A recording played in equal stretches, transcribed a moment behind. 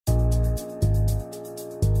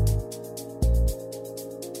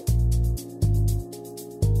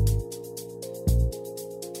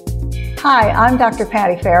Hi, I'm Dr.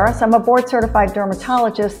 Patty Ferris. I'm a board-certified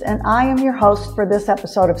dermatologist, and I am your host for this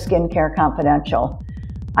episode of Skincare Confidential.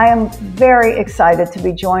 I am very excited to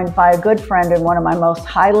be joined by a good friend and one of my most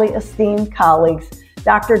highly esteemed colleagues,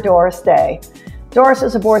 Dr. Doris Day. Doris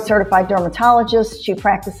is a board-certified dermatologist. She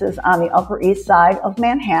practices on the Upper East Side of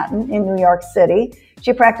Manhattan in New York City.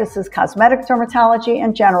 She practices cosmetic dermatology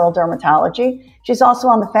and general dermatology. She's also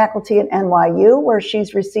on the faculty at NYU, where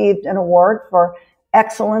she's received an award for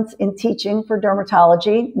excellence in teaching for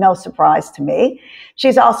dermatology, no surprise to me.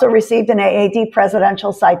 She's also received an AAD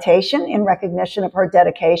presidential citation in recognition of her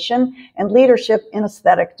dedication and leadership in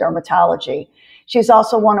aesthetic dermatology. She's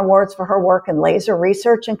also won awards for her work in laser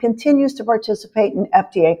research and continues to participate in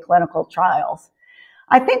FDA clinical trials.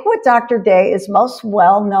 I think what Dr. Day is most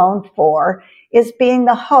well known for is being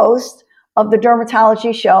the host of the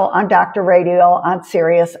Dermatology Show on Dr. Radio on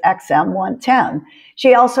Sirius XM 110.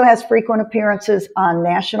 She also has frequent appearances on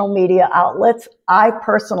national media outlets. I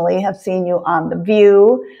personally have seen you on The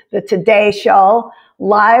View, The Today Show,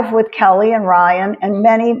 Live with Kelly and Ryan, and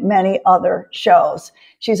many, many other shows.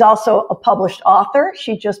 She's also a published author.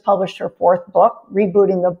 She just published her fourth book,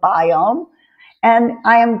 Rebooting the Biome. And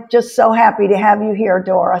I am just so happy to have you here,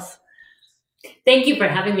 Doris. Thank you for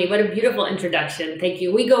having me. What a beautiful introduction. Thank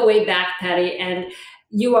you. We go way back, Patty, and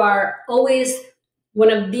you are always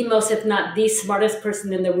one of the most, if not the smartest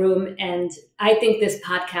person in the room. And I think this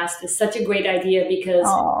podcast is such a great idea because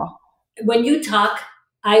when you talk,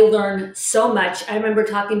 I learn so much. I remember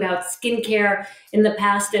talking about skincare in the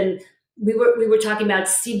past, and we were talking about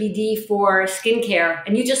CBD for skincare,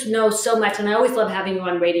 and you just know so much. And I always love having you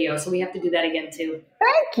on radio, so we have to do that again too.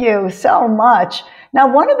 Thank you so much.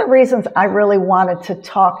 Now, one of the reasons I really wanted to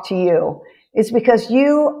talk to you is because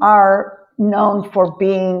you are known for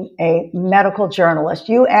being a medical journalist.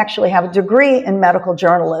 You actually have a degree in medical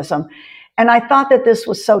journalism. And I thought that this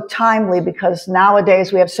was so timely because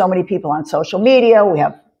nowadays we have so many people on social media. We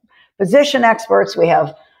have physician experts, we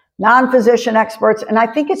have non-physician experts. And I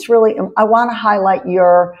think it's really, I want to highlight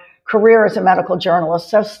your career as a medical journalist.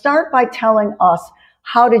 So start by telling us,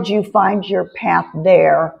 how did you find your path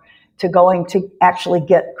there to going to actually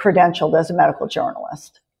get credentialed as a medical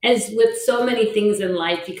journalist? As with so many things in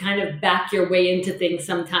life, you kind of back your way into things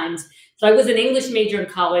sometimes. So I was an English major in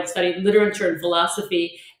college, studied literature and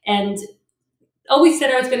philosophy, and always said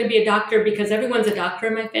I was going to be a doctor because everyone's a doctor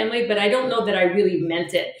in my family, but I don't know that I really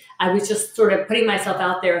meant it. I was just sort of putting myself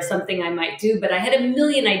out there as something I might do, but I had a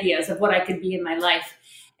million ideas of what I could be in my life.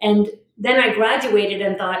 And then I graduated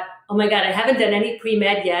and thought, oh my God, I haven't done any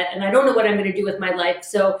pre-med yet, and I don't know what I'm going to do with my life.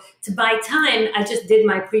 So to buy time, I just did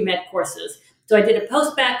my pre-med courses. So I did a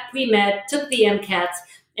post-bac pre-med, took the MCATs,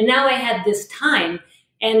 and now I had this time.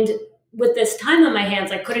 And with this time on my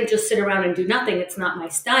hands, I couldn't just sit around and do nothing. It's not my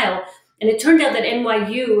style. And it turned out that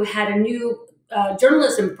NYU had a new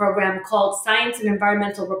journalism program called Science and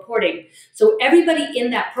Environmental Reporting. So everybody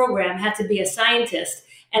in that program had to be a scientist.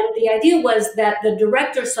 And the idea was that the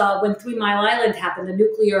director saw when 3 Mile Island happened, the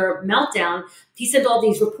nuclear meltdown, he sent all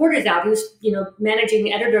these reporters out. He was,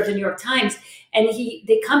 managing editor of the New York Times. And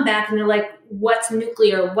they come back and they're like, what's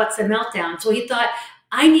nuclear? What's a meltdown? So he thought,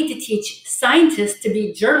 I need to teach scientists to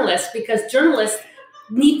be journalists because journalists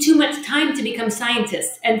need too much time to become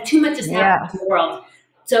scientists and too much is happening in the world.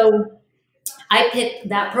 So I picked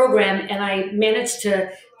that program and I managed to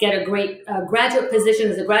get a great graduate position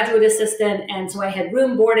as a graduate assistant. And so I had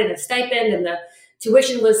room, board, and a stipend, and the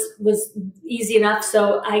tuition was easy enough.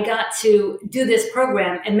 So I got to do this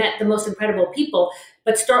program and met the most incredible people,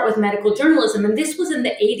 but start with medical journalism. And this was in the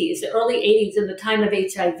 80s, the early 80s, in the time of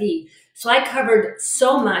HIV. So I covered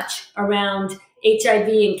so much around HIV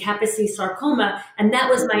and Kaposi sarcoma, and that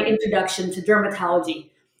was my introduction to dermatology.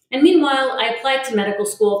 And meanwhile, I applied to medical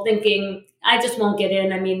school thinking, I just won't get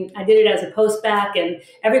in. I mean, I did it as a post-bac, and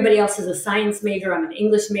everybody else is a science major. I'm an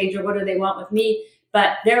English major. What do they want with me?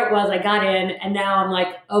 But there it was. I got in, and now I'm like,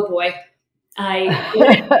 oh boy, I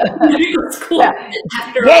medical school.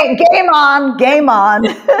 After game on.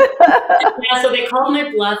 Yeah, so they called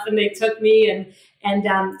my bluff, and they took me, and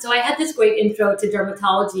so I had this great intro to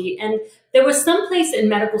dermatology. And there was some place in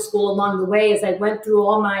medical school along the way as I went through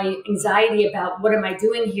all my anxiety about what am I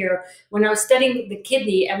doing here, when I was studying the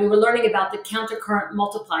kidney and we were learning about the countercurrent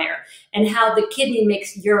multiplier and how the kidney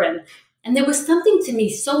makes urine. And there was something to me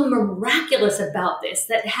so miraculous about this,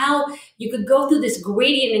 that how you could go through this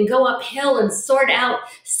gradient and go uphill and sort out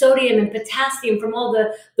sodium and potassium from all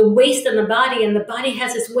the waste in the body. And the body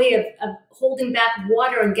has this way of holding back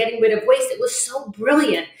water and getting rid of waste. It was so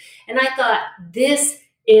brilliant. And I thought, this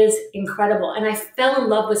is incredible. And I fell in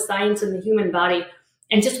love with science and the human body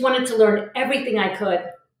and just wanted to learn everything I could.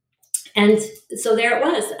 And so there it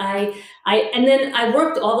was. And then I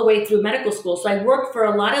worked all the way through medical school. So I worked for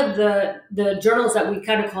a lot of the journals that we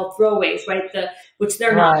kind of call throwaways, right? Which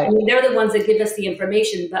they're not. I Right. mean, they're the ones that give us the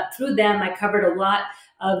information, but through them, I covered a lot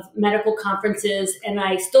of medical conferences, and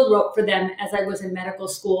I still wrote for them as I was in medical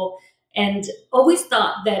school, and always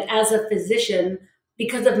thought that as a physician,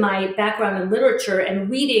 because of my background in literature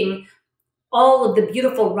and reading all of the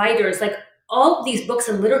beautiful writers, like all of these books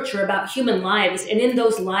and literature about human lives, and in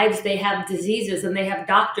those lives they have diseases and they have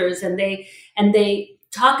doctors, and they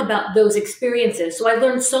talk about those experiences. So I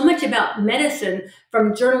learned so much about medicine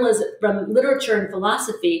from journalism, from literature and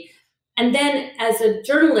philosophy. And then as a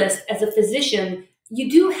journalist, as a physician, you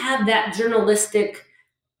do have that journalistic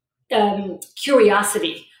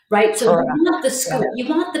curiosity, right? So you Correct. want the scoop, you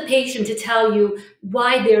want the patient to tell you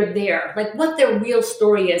why they're there, like what their real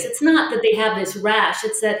story is. It's not that they have this rash,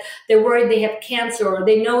 it's that they're worried they have cancer, or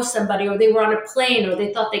they know somebody, or they were on a plane, or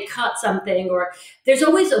they thought they caught something, or there's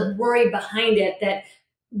always a worry behind it. That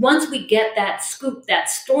once we get that scoop, that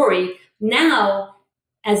story, now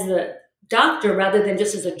as the doctor, rather than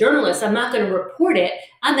just as a journalist, I'm not going to report it.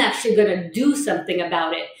 I'm actually going to do something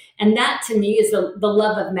about it. And that to me is the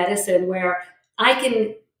love of medicine, where I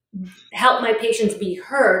can help my patients be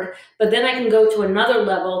heard, but then I can go to another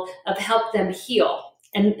level of help them heal.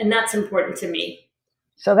 And that's important to me.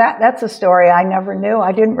 So that's a story I never knew.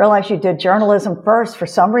 I didn't realize you did journalism first. For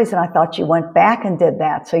some reason, I thought you went back and did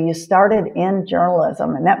that. So you started in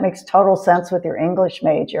journalism, and that makes total sense with your English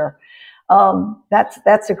major.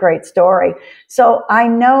 That's a great story. So I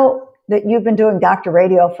know that you've been doing Dr.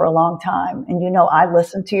 Radio for a long time, and I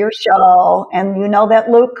listen to your show, and that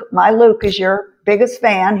Luke is your biggest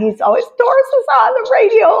fan. He's always, Doris is on the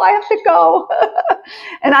radio, I have to go.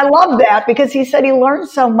 And I love that because he said he learned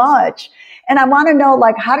so much. And I want to know,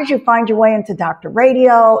 like, how did you find your way into Dr.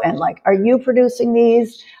 Radio? And like, are you producing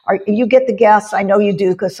these? You get the guests? I know you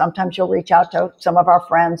do, because sometimes you'll reach out to some of our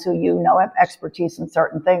friends who have expertise in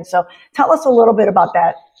certain things. So tell us a little bit about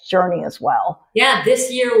that journey as well. Yeah,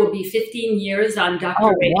 this year will be 15 years on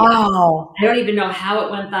Dr. Radio. Wow. I don't even know how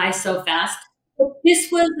it went by so fast. But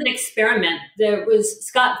this was an experiment. There was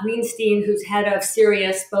Scott Greenstein, who's head of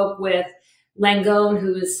Sirius, spoke with Langone,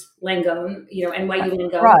 who's Langone, NYU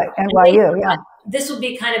Langone. Right, NYU, yeah. This will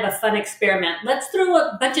be kind of a fun experiment. Let's throw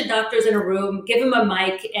a bunch of doctors in a room, give them a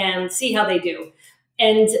mic, and see how they do.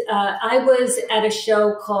 And I was at a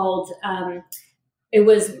show called, it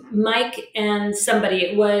was Mike and somebody.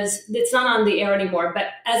 It's not on the air anymore, but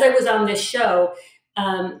as I was on this show,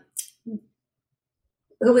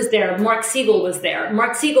 who was there? Mark Siegel was there.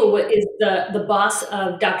 Mark Siegel is the boss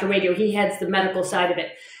of Dr. Radio. He heads the medical side of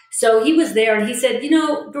it. So he was there, and he said,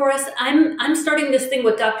 Doris, I'm starting this thing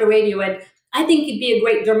with Dr. Radio, and I think you'd be a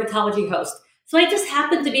great dermatology host. So I just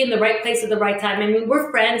happened to be in the right place at the right time. I mean,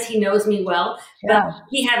 we're friends. He knows me well, but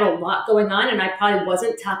he had a lot going on, and I probably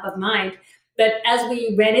wasn't top of mind. But as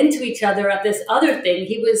we ran into each other at this other thing,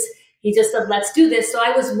 he just said, let's do this. So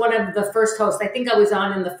I was one of the first hosts. I think I was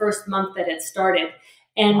on in the first month that it started.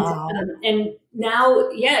 And and now,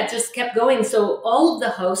 it just kept going. So all of the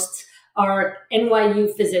hosts are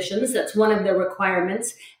NYU physicians. That's one of their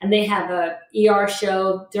requirements. And they have a ER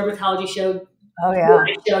show, dermatology show. Oh, yeah.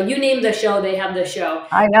 Show. You name the show, they have the show.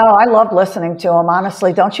 I know. I love listening to them.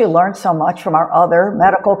 Honestly, don't you learn so much from our other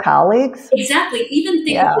medical colleagues? Exactly. Even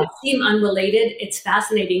things that seem unrelated, it's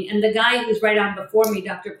fascinating. And the guy who's right on before me,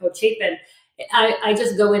 Dr. Pochapin, I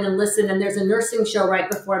just go in and listen, and there's a nursing show right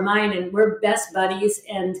before mine, and we're best buddies,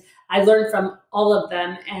 and I learn from all of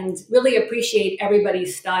them and really appreciate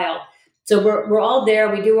everybody's style. So we're all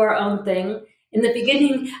there. We do our own thing. In the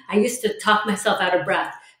beginning, I used to talk myself out of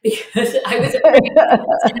breath because I was afraid of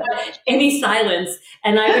any silence,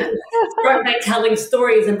 and I would start by telling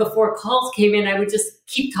stories, and before calls came in, I would just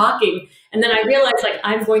keep talking. And then I realized, like,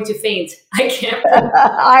 I'm going to faint. I can't.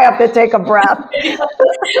 I have to take a breath.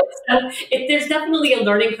 So there's definitely a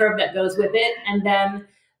learning curve that goes with it. And then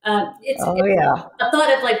it's a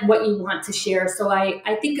thought of like what you want to share. So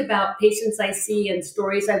I think about patients I see and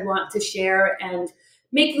stories I want to share, and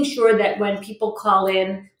making sure that when people call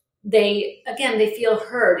in, they feel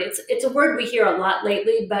heard. It's a word we hear a lot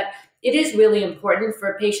lately, but it is really important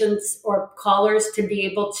for patients or callers to be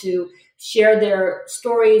able to share their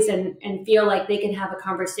stories and feel like they can have a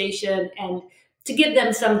conversation, and to give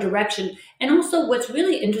them some direction. And also what's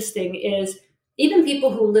really interesting is even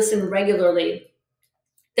people who listen regularly,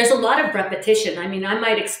 there's a lot of repetition. I mean, I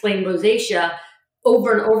might explain rosacea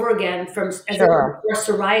over and over again for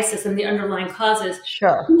psoriasis and the underlying causes.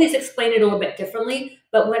 Sure. I always explain it a little bit differently.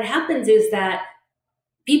 But what happens is that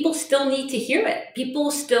people still need to hear it.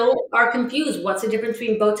 People still are confused. What's the difference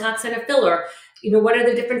between Botox and a filler? what are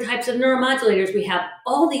the different types of neuromodulators we have?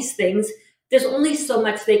 All these things. There's only so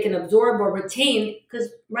much they can absorb or retain because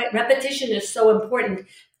repetition is so important.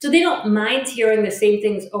 So they don't mind hearing the same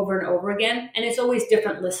things over and over again. And it's always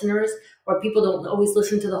different listeners, or people don't always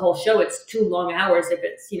listen to the whole show. It's 2 long hours if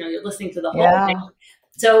it's, you're listening to the whole thing.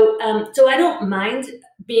 So I don't mind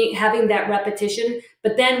having that repetition,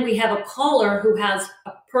 but then we have a caller who has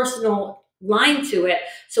a personal line to it.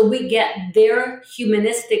 So we get their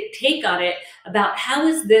humanistic take on it about how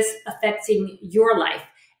is this affecting your life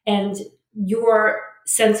and your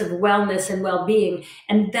sense of wellness and well-being.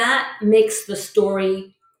 And that makes the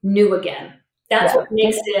story new again. That's what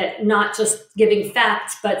makes it not just giving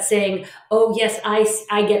facts, but saying, oh, yes,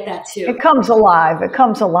 I get that too. It comes alive. It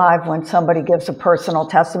comes alive when somebody gives a personal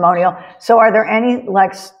testimonial. So are there any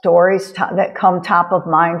stories that come top of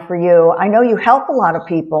mind for you? I know you help a lot of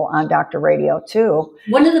people on Dr. Radio too.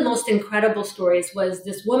 One of the most incredible stories was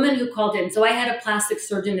this woman who called in. So I had a plastic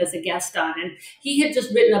surgeon as a guest on, and he had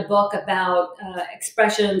just written a book about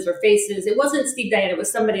expressions or faces. It wasn't Steve Diane, it was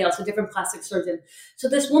somebody else, a different plastic surgeon. So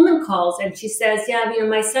this woman calls and she says, yeah,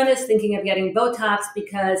 my son is thinking of getting Botox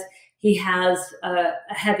because he has a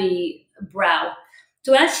heavy brow.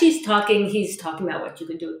 So as she's talking, he's talking about what you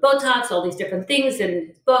can do with Botox, all these different things in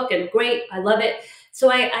his book, and great, I love it.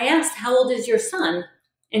 So I asked, how old is your son?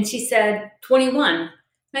 And she said, 21. And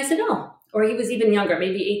I said, oh, or he was even younger,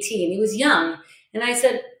 maybe 18. He was young. And I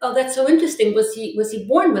said, oh, that's so interesting. Was he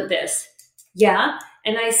born with this? Yeah.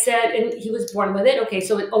 And I said, and he was born with it. Okay,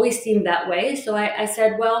 so it always seemed that way. So I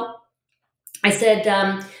said,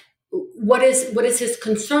 what is his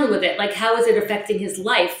concern with it? Like, how is it affecting his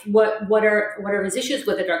life? What are his issues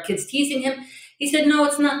with it? Are kids teasing him? He said, no,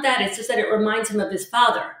 it's not that. It's just that it reminds him of his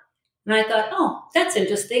father. And I thought, oh, that's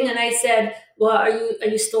interesting. And I said, well, are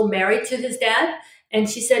you still married to his dad? And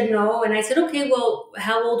she said, no. And I said, okay, well,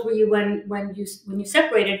 how old were you when you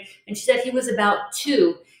separated? And she said he was about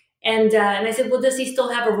 2. And I said, well, does he still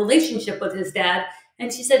have a relationship with his dad?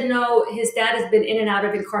 And she said, no, his dad has been in and out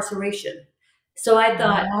of incarceration. So I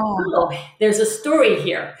thought, oh, there's a story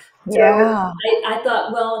here. So I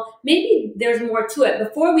thought, well, maybe there's more to it.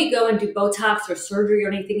 Before we go and do Botox or surgery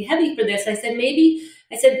or anything heavy for this, I said,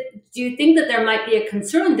 do you think that there might be a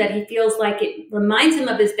concern that he feels like it reminds him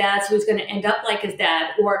of his dad, so he's going to end up like his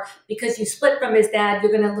dad? Or because you split from his dad,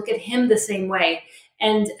 you're going to look at him the same way.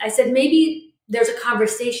 And I said, maybe there's a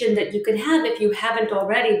conversation that you could have if you haven't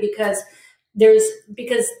already, because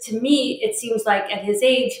to me, it seems like at his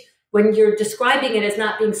age, when you're describing it as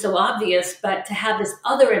not being so obvious, but to have this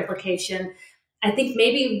other implication, I think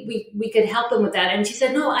maybe we could help him with that. And she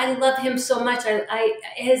said, no, I love him so much. It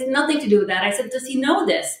has nothing to do with that. I said, does he know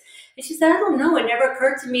this? And she said, I don't know. It never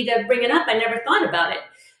occurred to me to bring it up. I never thought about it.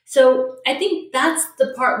 So I think that's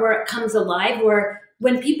the part where it comes alive, where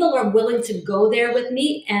when people are willing to go there with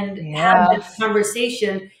me and have this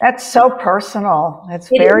conversation. That's so personal. It's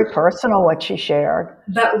very personal what she shared.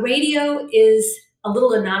 But radio is a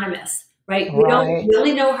little anonymous, right? We don't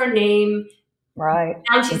really know her name. Right.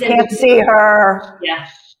 You can't see her. Yeah.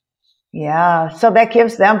 Yeah. So that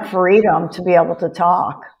gives them freedom to be able to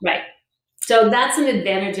talk. Right. So that's an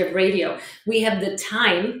advantage of radio. We have the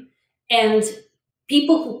time, and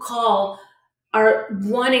people who call are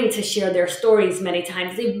wanting to share their stories many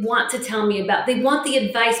times. They want to tell me they want the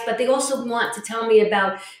advice, but they also want to tell me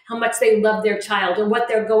about how much they love their child or what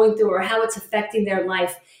they're going through or how it's affecting their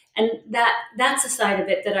life. And that's a side of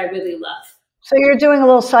it that I really love. So you're doing a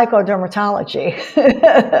little psychodermatology.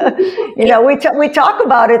 We talk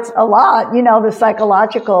about it a lot. The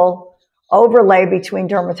psychological overlay between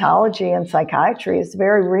dermatology and psychiatry is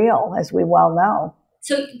very real, as we well know.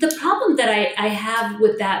 So the problem that I have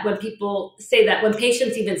with that, when people say that, when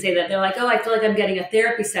patients even say that, they're like, oh, I feel like I'm getting a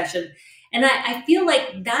therapy session. And I feel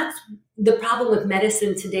like that's the problem with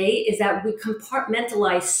medicine today, is that we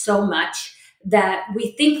compartmentalize so much that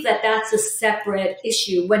we think that that's a separate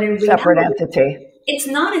issue, when in reality, separate entity. It's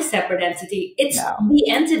not a separate entity. It's the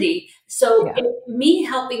entity. So me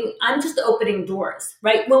helping, I'm just opening doors,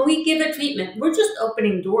 right? When we give a treatment, we're just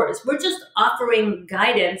opening doors. We're just offering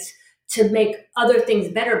guidance to make other things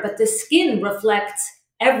better, but the skin reflects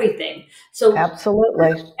everything. So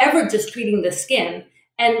absolutely, ever just treating the skin.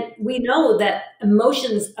 And we know that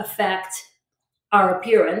emotions affect our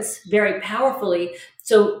appearance very powerfully.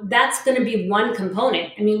 So that's going to be one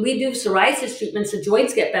component. I mean, we do psoriasis treatments so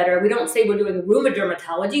joints get better. We don't say we're doing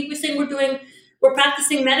rheumadermatology. We're saying we're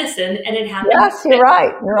practicing medicine, and it happens. Yes, you're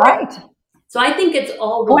right. You're right. So I think it's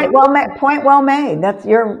all point well made. That's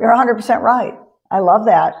you're 100% right. I love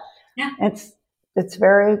that. Yeah, it's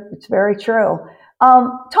very true.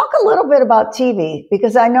 Talk a little bit about TV,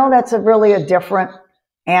 because I know that's a different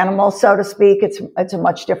animal, so to speak. It's a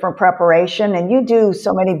much different preparation, and you do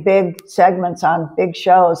so many big segments on big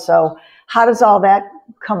shows. So how does all that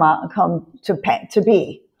come to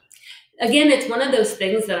be? Again, it's one of those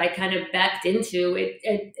things that I kind of backed into.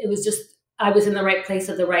 It was just, I was in the right place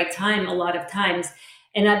at the right time a lot of times.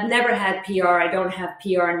 And I've never had PR. I don't have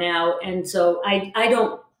PR now. And so I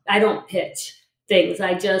don't pitch things.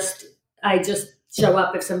 I just show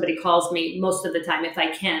up if somebody calls me most of the time if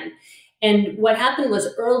I can. And what happened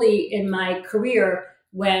was early in my career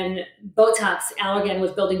when Botox, Allergan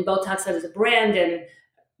was building Botox as a brand, and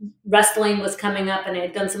wrestling was coming up, and I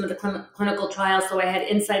had done some of the clinical trials, so I had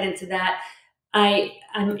insight into that.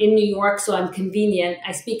 I'm in New York, so I'm convenient.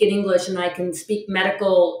 I speak in English, and I can speak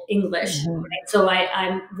medical English. Mm-hmm. Right? So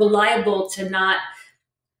I'm reliable to not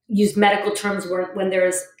use medical terms when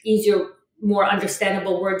there's easier, more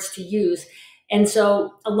understandable words to use. And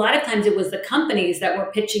so a lot of times it was the companies that were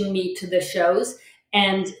pitching me to the shows.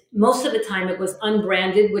 And most of the time it was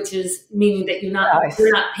unbranded, which is meaning that you're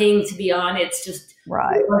not paying to be on. It's just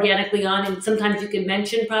organically on. And sometimes you can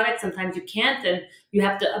mention products, sometimes you can't, and you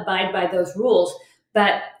have to abide by those rules.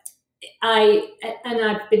 But I've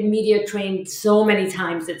been media trained so many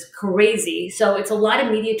times, it's crazy. So it's a lot of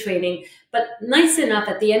media training, but nice enough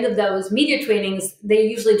at the end of those media trainings, they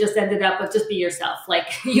usually just ended up with just be yourself. Like,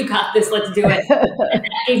 you got this, let's do it. And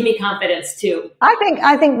that gave me confidence too. I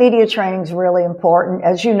think media training is really important.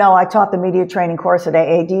 As you know, I taught the media training course at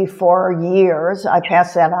AAD for years. I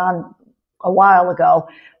passed that on a while ago.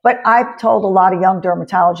 But I've told a lot of young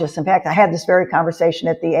dermatologists. In fact, I had this very conversation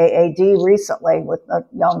at the AAD recently with a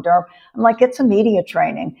young derm. I'm like, get some media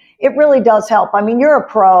training. It really does help. I mean, you're a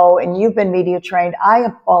pro and you've been media trained. I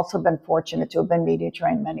have also been fortunate to have been media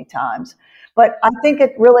trained many times. But I think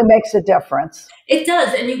it really makes a difference. It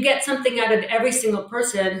does. And you get something out of every single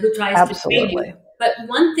person who tries to train you. But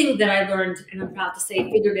one thing that I learned, and I'm proud to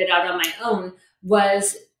say, figured it out on my own,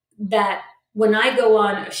 was that when I go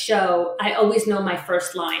on a show, I always know my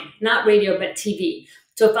first line, not radio, but TV.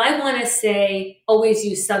 So if I want to say, always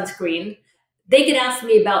use sunscreen, they could ask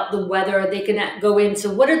me about the weather. They can go into,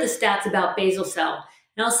 what are the stats about basal cell?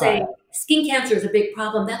 And I'll say, skin cancer is a big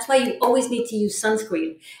problem. That's why you always need to use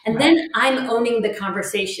sunscreen. And then I'm owning the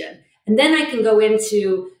conversation. And then I can go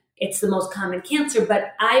into, it's the most common cancer,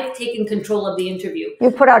 but I've taken control of the interview.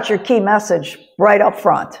 You put out your key message right up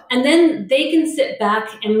front. And then they can sit back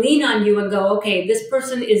and lean on you and go, okay, this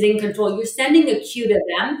person is in control. You're sending a cue to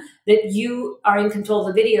them that you are in control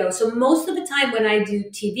of the video. So most of the time when I do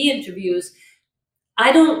TV interviews,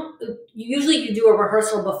 usually you do a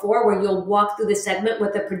rehearsal before where you'll walk through the segment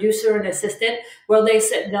with a producer and assistant where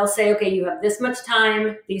they'll say, okay, you have this much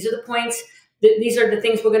time. These are the points. These are the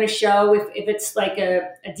things we're going to show if it's like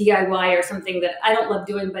a DIY or something that I don't love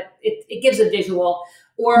doing, but it gives a visual,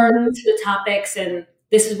 or to the topics, and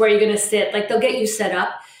this is where you're going to sit. Like, they'll get you set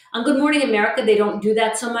up. On Good Morning America, they don't do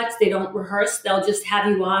that so much. They don't rehearse. They'll just have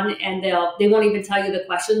you on, and they won't even tell you the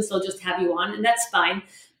questions. They'll just have you on, and that's fine.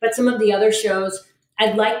 But some of the other shows,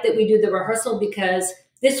 I'd like that we do the rehearsal, because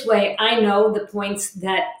this way I know the points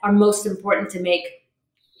that are most important to make.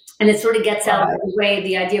 And it sort of gets out of the way,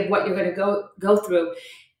 the idea of what you're going to go through.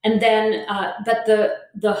 And then, but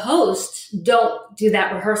the hosts don't do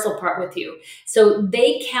that rehearsal part with you. So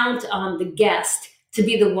they count on the guest to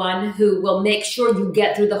be the one who will make sure you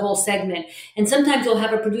get through the whole segment. And sometimes you'll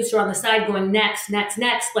have a producer on the side going, next,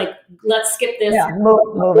 like, let's skip this. Yeah,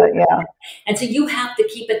 move it, yeah. And so you have to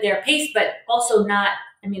keep at their pace, but also not,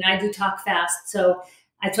 I mean, I do talk fast, so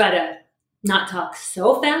I try to not talk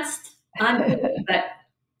so fast on TV, but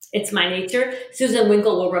it's my nature. Susan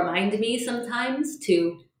Winkle will remind me sometimes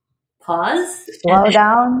to pause. Slow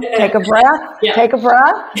down, take a breath, take a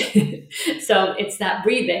breath. So it's that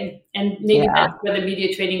breathing. And maybe that's where the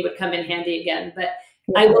media training would come in handy again. But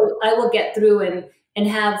I will get through and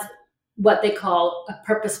have what they call a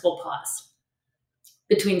purposeful pause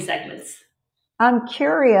between segments. I'm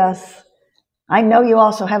curious. I know you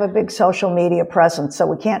also have a big social media presence, so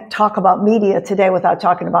we can't talk about media today without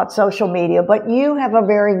talking about social media, but you have a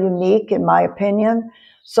very unique, in my opinion,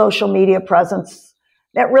 social media presence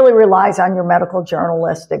that really relies on your medical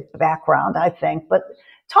journalistic background, I think. But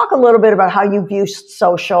talk a little bit about how you view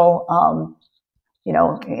social,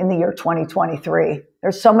 in the year 2023.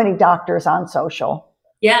 There's so many doctors on social.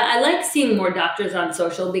 Yeah, I like seeing more doctors on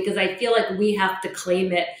social because I feel like we have to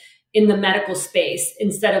claim it in the medical space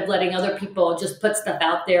instead of letting other people just put stuff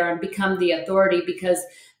out there and become the authority, because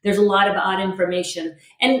there's a lot of odd information.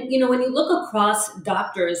 And, when you look across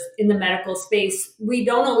doctors in the medical space, we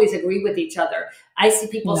don't always agree with each other. I see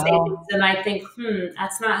people say things and I think,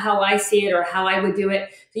 that's not how I see it or how I would do it.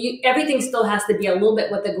 So everything still has to be a little bit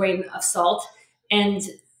with a grain of salt. And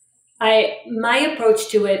my approach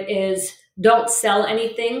to it is don't sell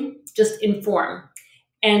anything, just inform.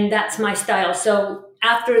 And that's my style. So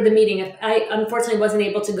after the meeting, I unfortunately wasn't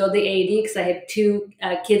able to go to the AED because I had two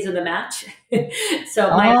kids in the match. So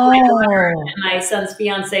my daughter and my son's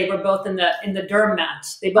fiance were both in the derm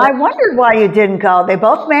match. They both. I wondered why you didn't go. They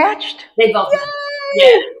both matched? They both matched.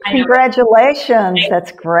 Yeah, congratulations.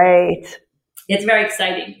 That's great. It's very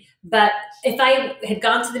exciting. But if I had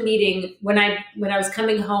gone to the meeting when I was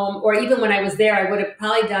coming home, or even when I was there, I would have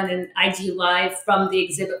probably done an IG live from the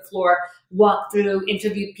exhibit floor, walked through,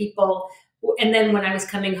 interviewed people. And then when I was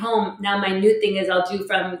coming home, now my new thing is I'll do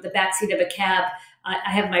from the backseat of a cab.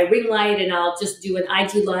 I have my ring light and I'll just do an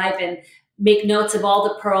IG live and make notes of all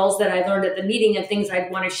the pearls that I learned at the meeting and things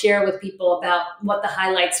I'd want to share with people about what the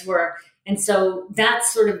highlights were. And so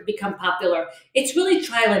that's sort of become popular. It's really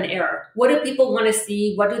trial and error. What do people want to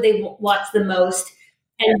see? What do they watch the most?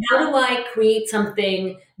 And how do I create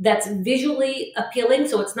something that's visually appealing?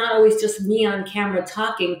 So it's not always just me on camera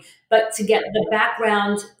talking, but to get the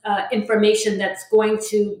background information that's going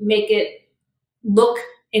to make it look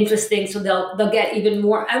interesting. So they'll get even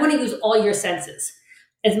more. I want to use all your senses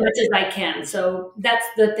as much as I can. So that's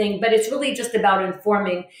the thing. But it's really just about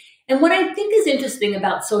informing. And what I think is interesting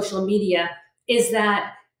about social media is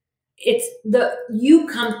that you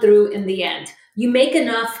come through in the end. You make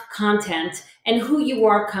enough content and who you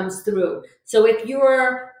are comes through. So if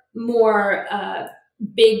you're more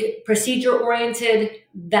big procedure oriented,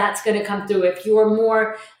 that's going to come through. If you're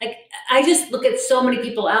more like, I just look at so many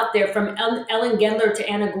people out there from Ellen Gendler to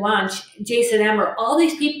Anna Guanche, Jason Emmer, all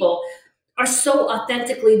these people are so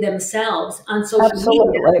authentically themselves on social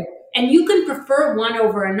media. And you can prefer one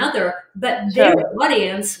over another, but their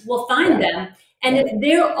audience will find them. And if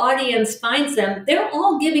their audience finds them, they're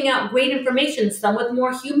all giving out great information, some with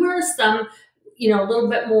more humor, some, a little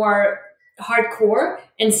bit more hardcore,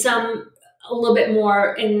 and some a little bit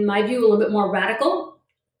more, in my view, a little bit more radical.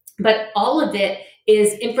 But all of it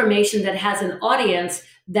is information that has an audience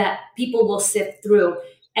that people will sift through.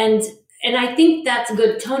 And I think that's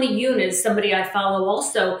good. Tony Yoon is somebody I follow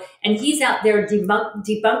also, and he's out there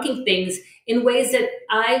debunking things in ways that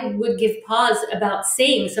I would give pause about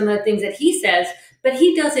saying some of the things that he says, but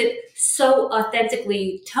he does it so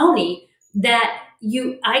authentically, Tony, that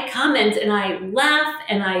I comment and I laugh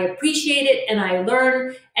and I appreciate it and I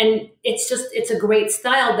learn, and it's a great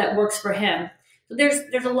style that works for him.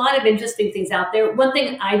 There's a lot of interesting things out there. One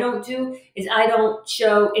thing I don't do is I don't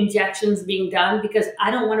show injections being done because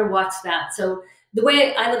I don't want to watch that. So the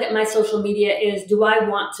way I look at my social media is, do I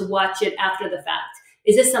want to watch it after the fact?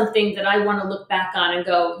 Is this something that I want to look back on and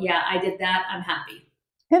go, yeah, I did that, I'm happy?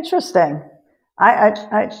 Interesting.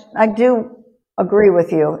 I do agree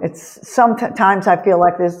with you. It's sometimes I feel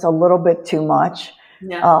like this is a little bit too much,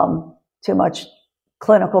 too much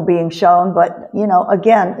clinical being shown, but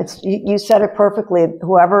again, you said it perfectly.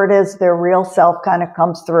 Whoever it is, their real self kind of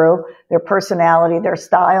comes through, their personality, their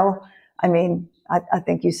style. I mean, I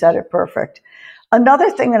think you said it perfect. Another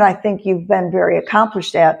thing that I think you've been very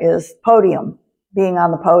accomplished at is being on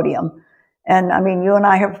the podium. And I mean, you and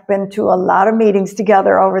I have been to a lot of meetings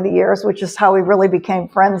together over the years, which is how we really became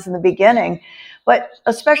friends in the beginning. But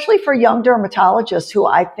especially for young dermatologists who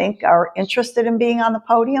I think are interested in being on the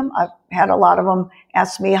podium, I've had a lot of them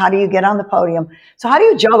ask me, how do you get on the podium? So how do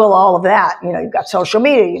you juggle all of that? You've got social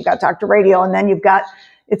media, you've got Dr. Radio, and then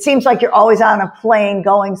it seems like you're always on a plane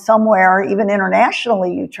going somewhere. Even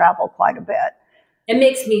internationally, you travel quite a bit. It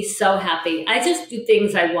makes me so happy. I just do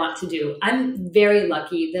things I want to do. I'm very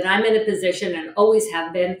lucky that I'm in a position, and always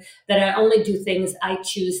have been, that I only do things I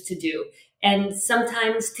choose to do. And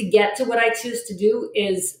sometimes to get to what I choose to do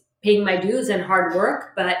is paying my dues and hard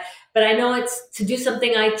work, but I know it's to do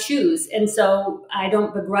something I choose. And so I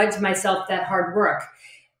don't begrudge myself that hard work.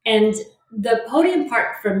 And the podium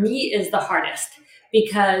part for me is the hardest,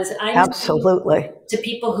 because I'm absolutely to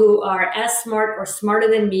people who are as smart or smarter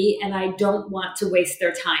than me, and I don't want to waste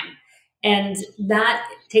their time. And that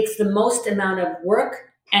takes the most amount of work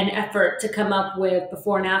and effort to come up with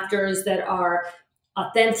before and afters that are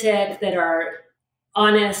authentic, that are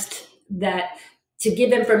honest, that to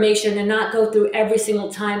give information and not go through every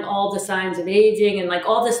single time all the signs of aging and like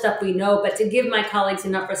all the stuff we know, but to give my colleagues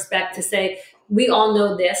enough respect to say, we all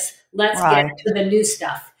know this, let's get to the new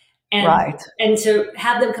stuff. And to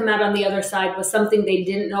have them come out on the other side with something they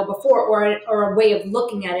didn't know before, or a way of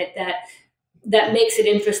looking at it that makes it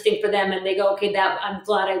interesting for them. And they go, okay, I'm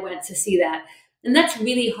glad I went to see that. And that's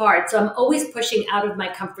really hard. So I'm always pushing out of my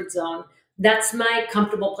comfort zone. That's my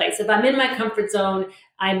comfortable place. If I'm in my comfort zone,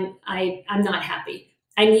 I'm not happy.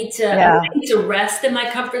 I need to rest in my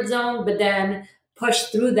comfort zone, but then push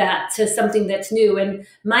through that to something that's new. And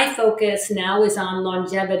my focus now is on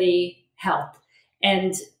longevity health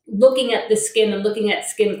and looking at the skin and looking at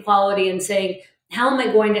skin quality and saying, how am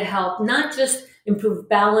I going to help not just improve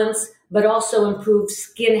balance, but also improve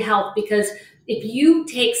skin health? Because if you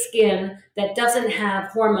take skin that doesn't have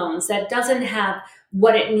hormones, that doesn't have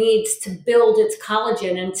what it needs to build its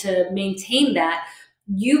collagen and to maintain that,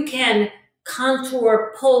 you can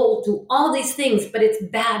contour, pull, do all these things, but it's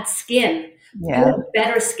bad skin. Yeah. Good,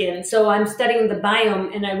 better skin. So I'm studying the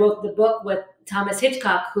biome, and I wrote the book with Thomas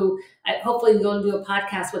Hitchcock, who hopefully you'll do a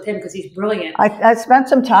podcast with him because he's brilliant. I spent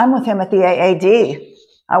some time with him at the AAD.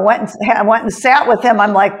 I went and sat with him.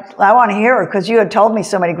 I'm like, I want to hear it because you had told me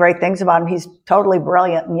so many great things about him. He's totally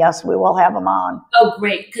brilliant. And yes, we will have him on. Oh,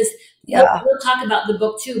 great. Because we'll talk about the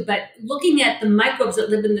book too. But looking at the microbes that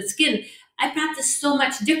live in the skin, I practice so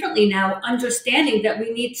much differently now, understanding that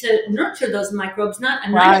we need to nurture those microbes, not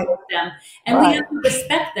annihilate them. And we have to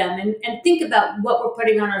respect them and think about what we're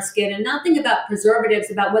putting on our skin and not think about preservatives,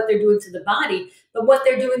 about what they're doing to the body, but what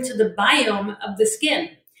they're doing to the biome of the skin.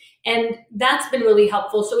 And that's been really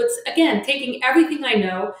helpful. So it's, again, taking everything I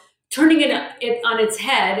know, turning it on its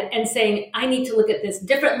head and saying, I need to look at this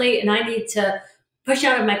differently and I need to push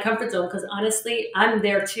out of my comfort zone because honestly, I'm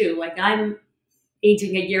there too. Like I'm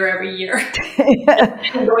aging a year every year.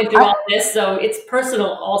 I'm going through all this, so it's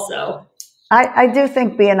personal also. I do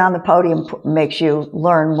think being on the podium makes you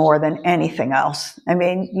learn more than anything else. I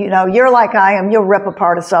mean, you're like I am. You'll rip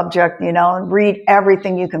apart a subject, and read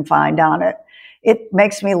everything you can find on it. It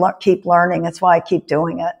makes me keep learning. That's why I keep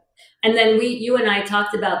doing it. And then you and I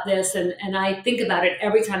talked about this, and I think about it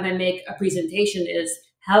every time I make a presentation is,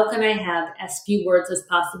 how can I have as few words as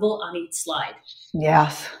possible on each slide?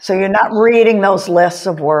 Yes. So you're not reading those lists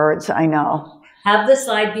of words. I know. Have the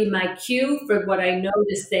slide be my cue for what I know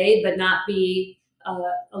to say, but not be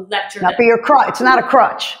a lecture. Not be your crutch. It's not a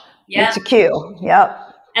crutch. Yeah. It's a cue. Yep.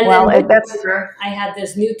 And I had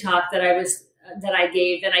this new talk that I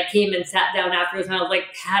gave, and I came and sat down afterwards, and I was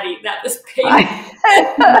like, Patty, that was painful.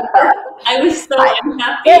 I was so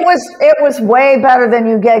unhappy. It was way better than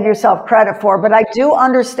you gave yourself credit for, but I do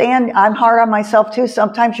understand. I'm hard on myself too.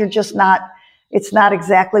 Sometimes you're just not. It's not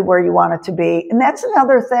exactly where you want it to be. And that's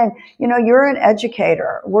another thing. You're an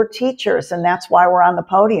educator. We're teachers, and that's why we're on the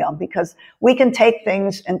podium, because we can take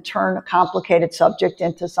things and turn a complicated subject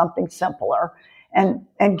into something simpler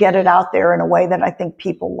and get it out there in a way that I think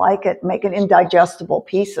people like it, make it indigestible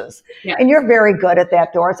pieces. Yeah. And you're very good at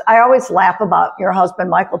that, Doris. I always laugh about your husband,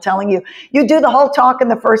 Michael, telling you do the whole talk in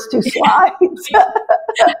the first 2 slides.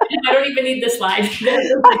 I don't even need the slide.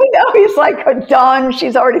 I know. He's like, done.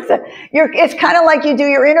 She's already said. It's kind of like you do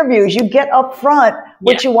your interviews. You get up front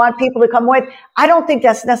what you want people to come with. I don't think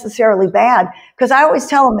that's necessarily bad, because I always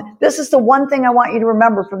tell them, this is the one thing I want you to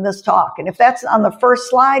remember from this talk. And if that's on the first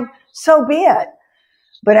slide, so be it.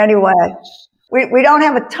 But anyway, we don't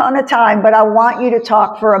have a ton of time, but I want you to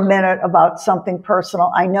talk for a minute about something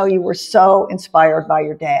personal. I know you were so inspired by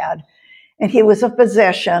your dad, and he was a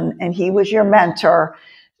physician and he was your mentor.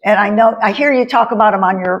 And I hear you talk about him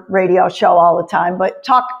on your radio show all the time, but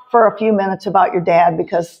talk for a few minutes about your dad,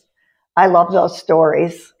 because I love those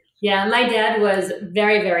stories. Yeah, my dad was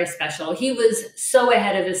very, very special. He was so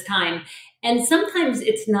ahead of his time. And sometimes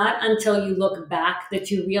it's not until you look back that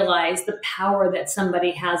you realize the power that somebody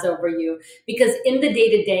has over you. Because in the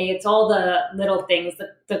day-to-day, it's all the little things,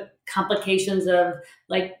 the complications of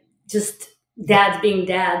like just dads being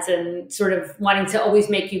dads and sort of wanting to always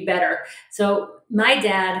make you better. So my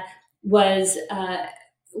dad was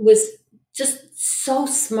just so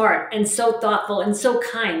smart and so thoughtful and so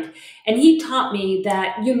kind. And he taught me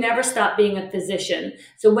that you never stop being a physician.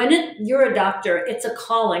 So when you're a doctor, it's a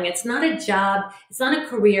calling. It's not a job. It's not a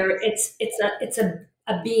career. It's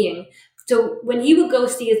a being. So when he would go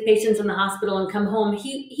see his patients in the hospital and come home,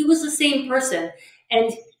 he was the same person.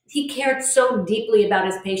 And he cared so deeply about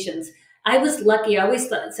his patients. I was lucky. I always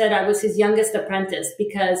said I was his youngest apprentice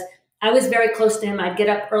because I was very close to him. I'd get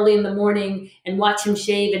up early in the morning and watch him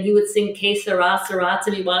shave, and he would sing Que Sera, Sera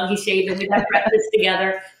to me while he shaved, and we'd have breakfast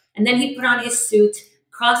together. And then he'd put on his suit,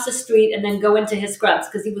 cross the street, and then go into his scrubs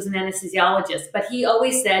because he was an anesthesiologist. But he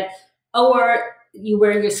always said, OR, you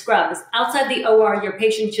wear your scrubs. Outside the OR, your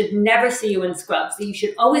patient should never see you in scrubs. So you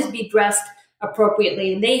should always be dressed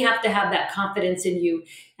appropriately, and they have to have that confidence in you.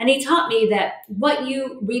 And he taught me that what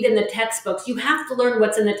you read in the textbooks, you have to learn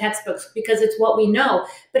what's in the textbooks because it's what we know,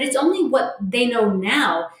 but it's only what they know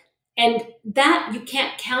now. And that you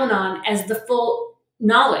can't count on as the full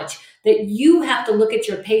knowledge, that you have to look at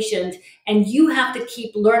your patient and you have to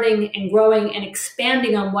keep learning and growing and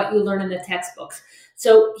expanding on what you learn in the textbooks.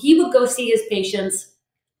 So he would go see his patients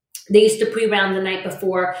They used to pre-round the night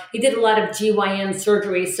before. He did a lot of GYN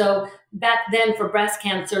surgery. So back then for breast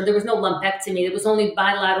cancer, there was no lumpectomy. There was only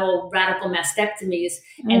bilateral radical mastectomies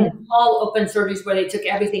and all open surgeries where they took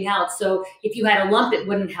everything out. So if you had a lump, it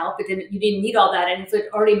wouldn't help. You didn't need all that. And if it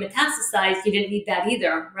already metastasized, you didn't need that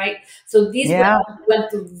either, right? So these women went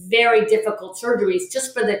through very difficult surgeries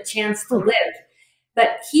just for the chance to live.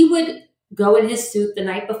 But he would go in his suit the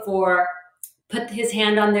night before, put his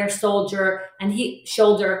hand on their shoulder, and he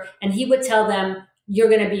would tell them, "You're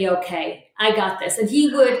going to be okay. I got this." And he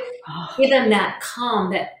would give them that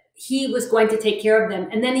calm that he was going to take care of them.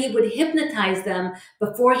 And then he would hypnotize them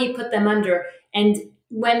before he put them under. And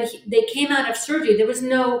when they came out of surgery, there was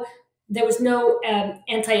no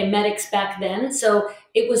antiemetics back then. So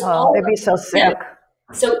it was all they'd be so sick.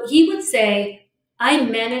 So he would say, "I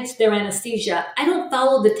manage their anesthesia. I don't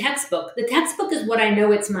follow the textbook. The textbook is what I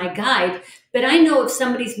know, it's my guide, but I know if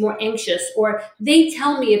somebody's more anxious, or they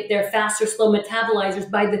tell me if they're fast or slow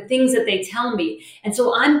metabolizers by the things that they tell me. And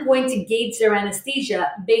so I'm going to gauge their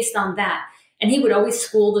anesthesia based on that." And he would always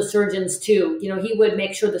school the surgeons too. You know, he would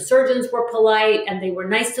make sure the surgeons were polite and they were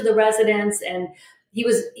nice to the residents. And he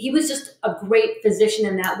was just a great physician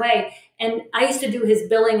in that way. And I used to do his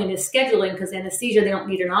billing and his scheduling because anesthesia, they don't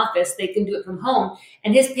need an office. They can do it from home.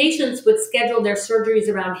 And his patients would schedule their surgeries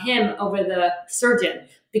around him over the surgeon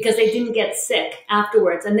because they didn't get sick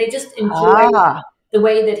afterwards. And they just enjoyed the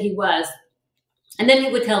way that he was. And then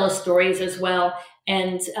he would tell us stories as well.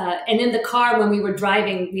 And in the car, when we were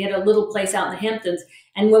driving, we had a little place out in the Hamptons.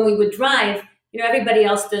 And when we would drive, you know, everybody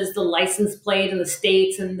else does the license plate and the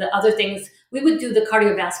states and the other things. We would do the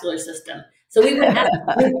cardiovascular system. So we would have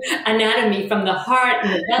anatomy from the heart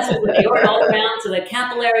and the vessels and the aorta all around to the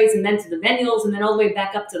capillaries and then to the venules and then all the way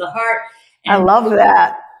back up to the heart. And I love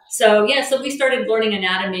that. So, so we started learning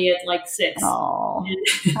anatomy at like 6. Oh,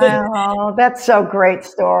 that's so great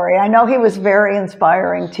story. I know he was very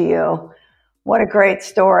inspiring to you. What a great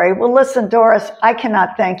story. Well, listen, Doris, I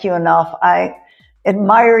cannot thank you enough. I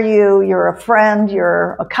admire you. You're a friend.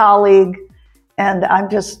 You're a colleague. And I'm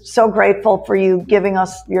just so grateful for you giving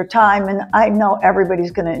us your time. And I know everybody's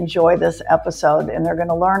going to enjoy this episode and they're going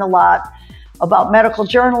to learn a lot about medical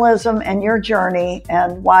journalism and your journey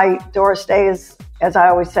and why Doris Day is, as I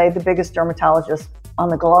always say, the biggest dermatologist on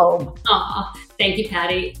the globe. Oh, thank you,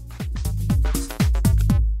 Patty.